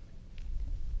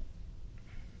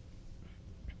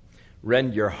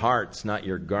 Rend your hearts, not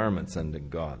your garments, unto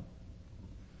God.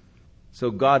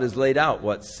 So God has laid out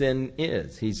what sin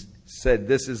is. He's said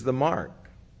this is the mark.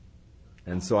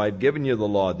 And so I've given you the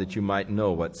law that you might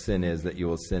know what sin is, that you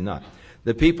will sin not.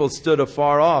 The people stood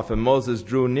afar off, and Moses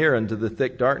drew near unto the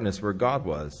thick darkness where God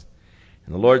was.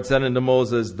 And the Lord said unto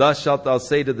Moses, Thus shalt thou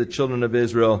say to the children of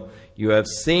Israel, You have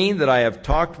seen that I have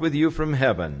talked with you from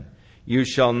heaven. You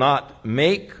shall not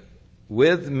make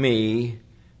with me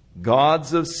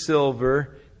gods of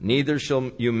silver, neither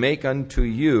shall you make unto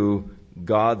you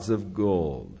gods of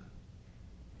gold.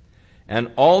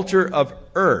 An altar of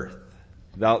earth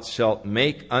thou shalt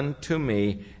make unto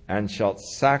me, and shalt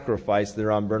sacrifice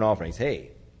thereon burnt offerings.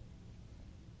 Hey,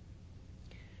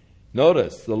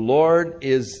 notice, the Lord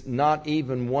is not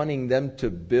even wanting them to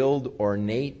build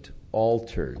ornate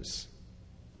altars.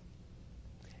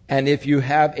 And if you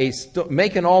have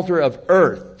make an altar of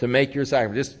earth to make your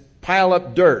sacrifice. Just pile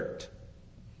up dirt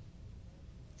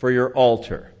for your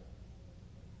altar.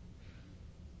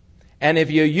 And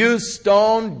if you use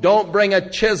stone, don't bring a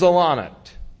chisel on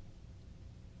it.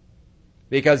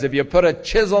 Because if you put a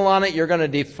chisel on it, you're going to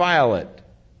defile it.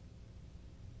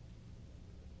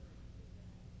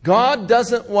 God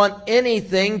doesn't want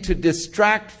anything to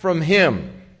distract from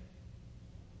Him.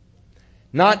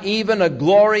 Not even a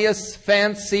glorious,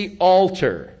 fancy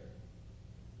altar.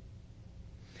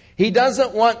 He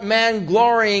doesn't want man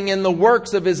glorying in the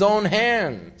works of his own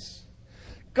hands.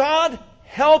 God,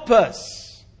 help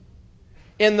us.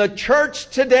 In the church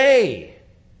today,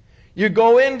 you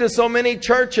go into so many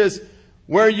churches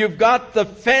where you've got the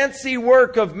fancy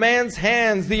work of man's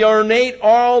hands, the ornate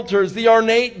altars, the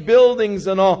ornate buildings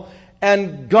and all,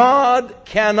 and God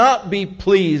cannot be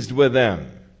pleased with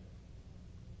them.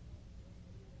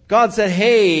 God said,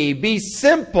 hey, be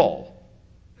simple.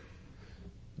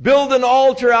 Build an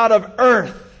altar out of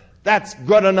earth. That's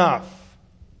good enough.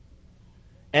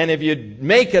 And if you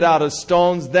make it out of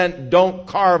stones, then don't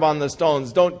carve on the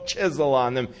stones. Don't chisel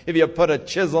on them. If you put a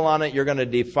chisel on it, you're going to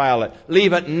defile it.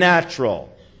 Leave it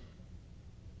natural.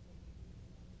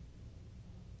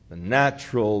 The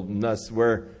naturalness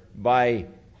whereby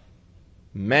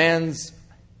man's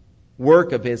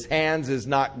work of his hands is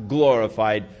not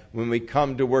glorified. When we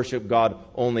come to worship God,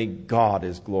 only God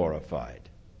is glorified.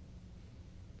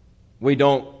 We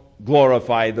don't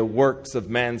glorify the works of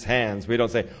man's hands. We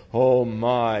don't say, oh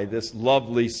my, this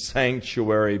lovely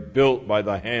sanctuary built by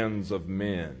the hands of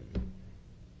men.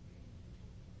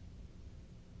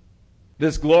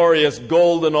 This glorious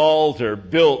golden altar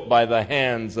built by the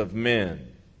hands of men.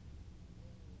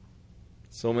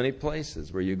 So many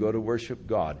places where you go to worship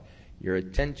God, your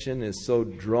attention is so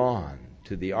drawn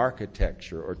to the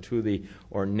architecture or to the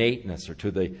ornateness or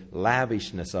to the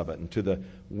lavishness of it and to the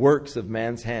works of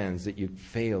man's hands that you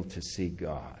fail to see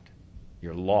God.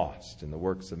 You're lost in the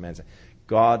works of man's hands.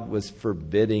 God was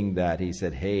forbidding that. He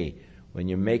said, hey, when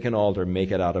you make an altar,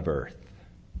 make it out of earth.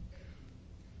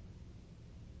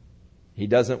 He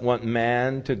doesn't want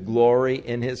man to glory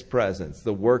in His presence,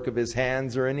 the work of his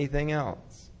hands or anything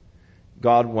else.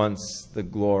 God wants the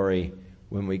glory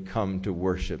when we come to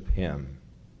worship Him.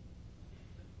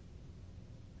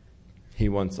 He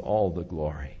wants all the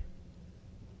glory.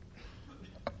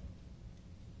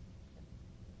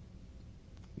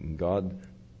 God,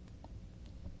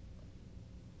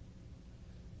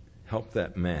 help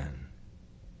that man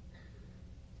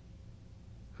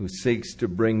who seeks to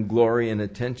bring glory and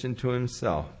attention to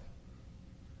himself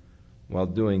while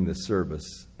doing the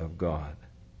service of God.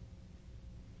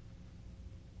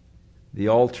 The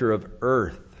altar of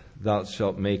earth thou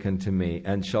shalt make unto me,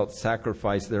 and shalt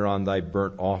sacrifice thereon thy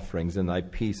burnt offerings and thy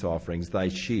peace offerings, thy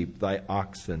sheep, thy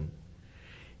oxen.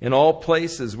 In all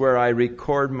places where I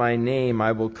record my name,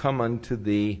 I will come unto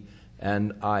thee,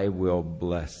 and I will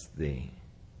bless thee.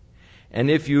 And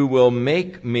if you will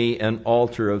make me an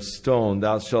altar of stone,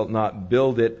 thou shalt not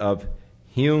build it of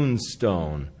hewn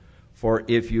stone, for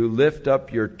if you lift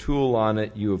up your tool on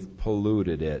it, you have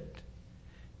polluted it.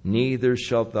 Neither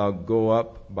shalt thou go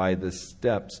up by the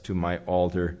steps to my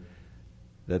altar,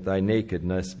 that thy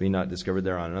nakedness be not discovered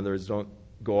thereon. In other words, don't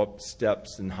go up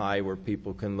steps and high where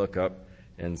people can look up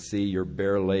and see your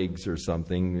bare legs or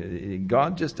something.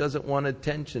 God just doesn't want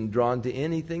attention drawn to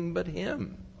anything but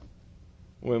Him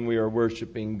when we are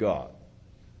worshiping God.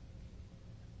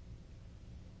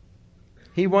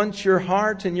 He wants your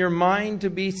heart and your mind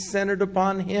to be centered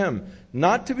upon Him,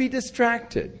 not to be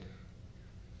distracted.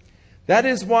 That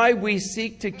is why we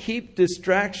seek to keep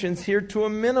distractions here to a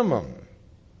minimum.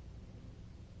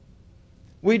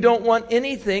 We don't want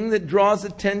anything that draws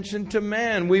attention to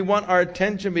man. We want our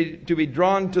attention to be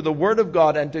drawn to the Word of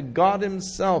God and to God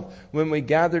Himself when we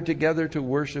gather together to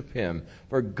worship Him.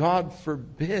 For God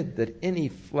forbid that any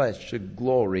flesh should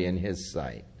glory in His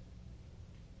sight.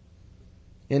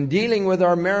 In dealing with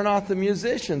our Maranatha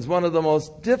musicians, one of the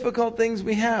most difficult things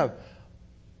we have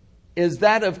is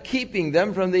that of keeping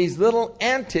them from these little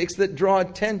antics that draw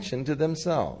attention to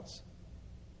themselves.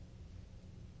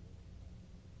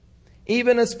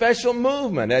 Even a special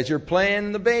movement as you're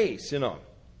playing the bass,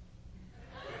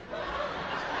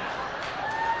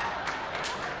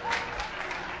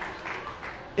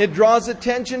 It draws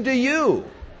attention to you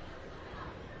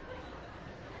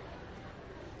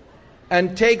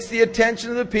and takes the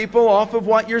attention of the people off of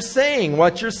what you're saying,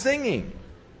 what you're singing.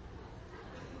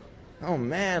 Oh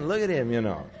man, look at him,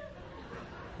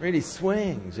 Really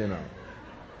swings,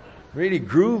 Really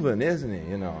grooving, isn't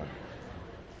he,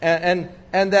 And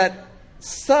that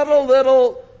subtle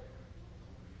little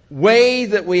way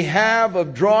that we have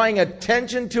of drawing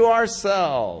attention to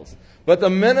ourselves. But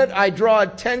the minute I draw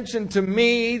attention to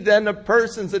me, then a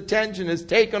person's attention is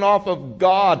taken off of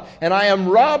God. And I am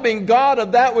robbing God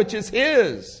of that which is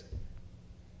His.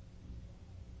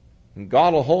 And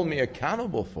God will hold me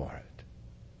accountable for it.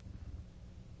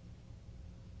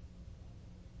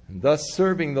 And thus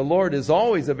serving the Lord is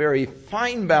always a very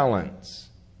fine balance.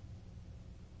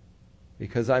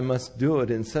 Because I must do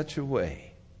it in such a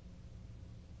way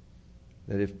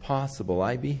that if possible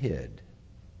I be hid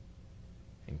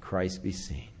and Christ be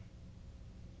seen.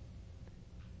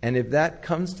 And if that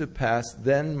comes to pass,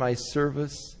 then my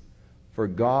service for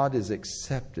God is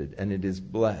accepted and it is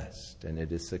blessed and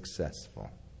it is successful.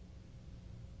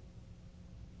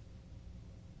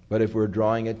 But if we're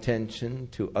drawing attention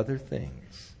to other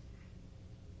things,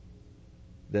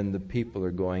 then the people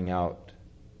are going out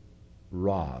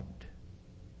robbed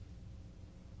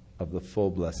of the full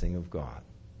blessing of God.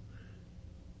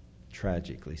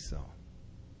 Tragically so.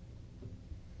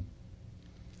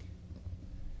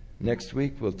 Next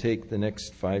week we'll take the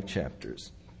next 5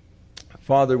 chapters.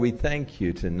 Father, we thank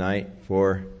you tonight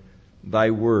for thy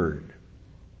word,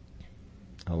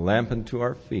 a lamp unto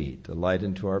our feet, a light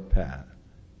unto our path.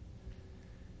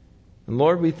 And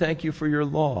Lord, we thank you for your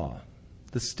law,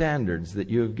 the standards that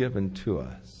you have given to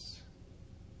us.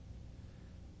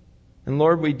 And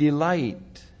Lord, we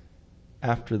delight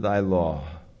after thy law.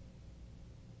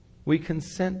 We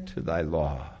consent to thy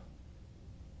law.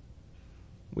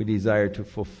 We desire to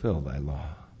fulfill thy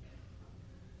law.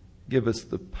 Give us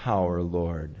the power,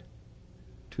 Lord,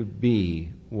 to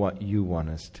be what you want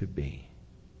us to be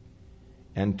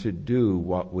and to do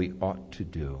what we ought to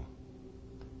do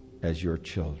as your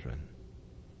children.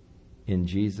 In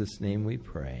Jesus' name we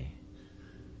pray.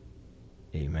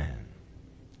 Amen.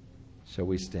 Shall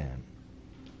we stand?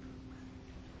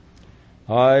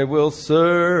 I will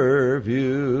serve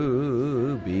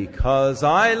you because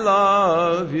I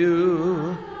love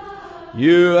you.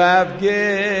 You have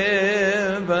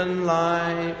given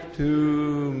life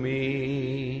to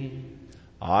me.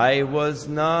 I was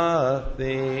nothing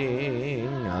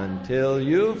until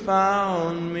you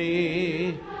found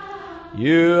me.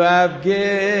 You have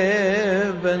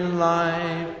given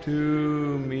life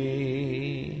to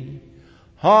me.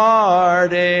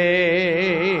 Heartaches,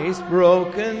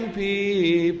 broken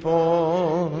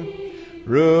people,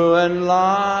 Ruined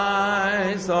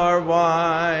lives are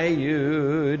why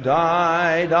you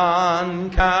died on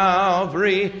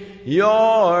Calvary.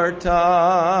 Your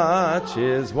touch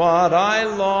is what I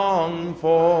long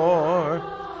for.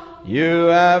 You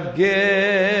have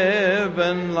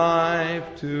given life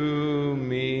to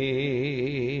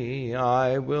me.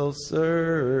 I will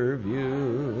serve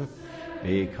you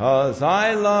because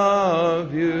I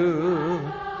love you.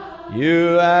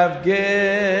 You have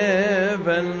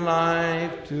given life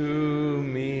to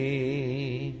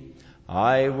me.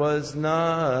 I was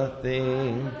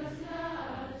nothing,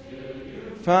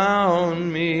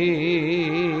 found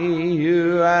me.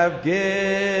 You have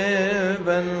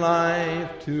given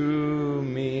life to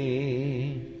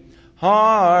me.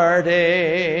 Heartaches,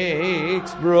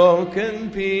 broken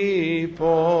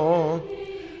people,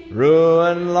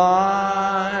 ruined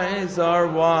lives are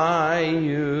why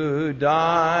you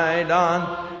died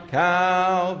on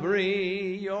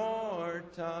Calvary.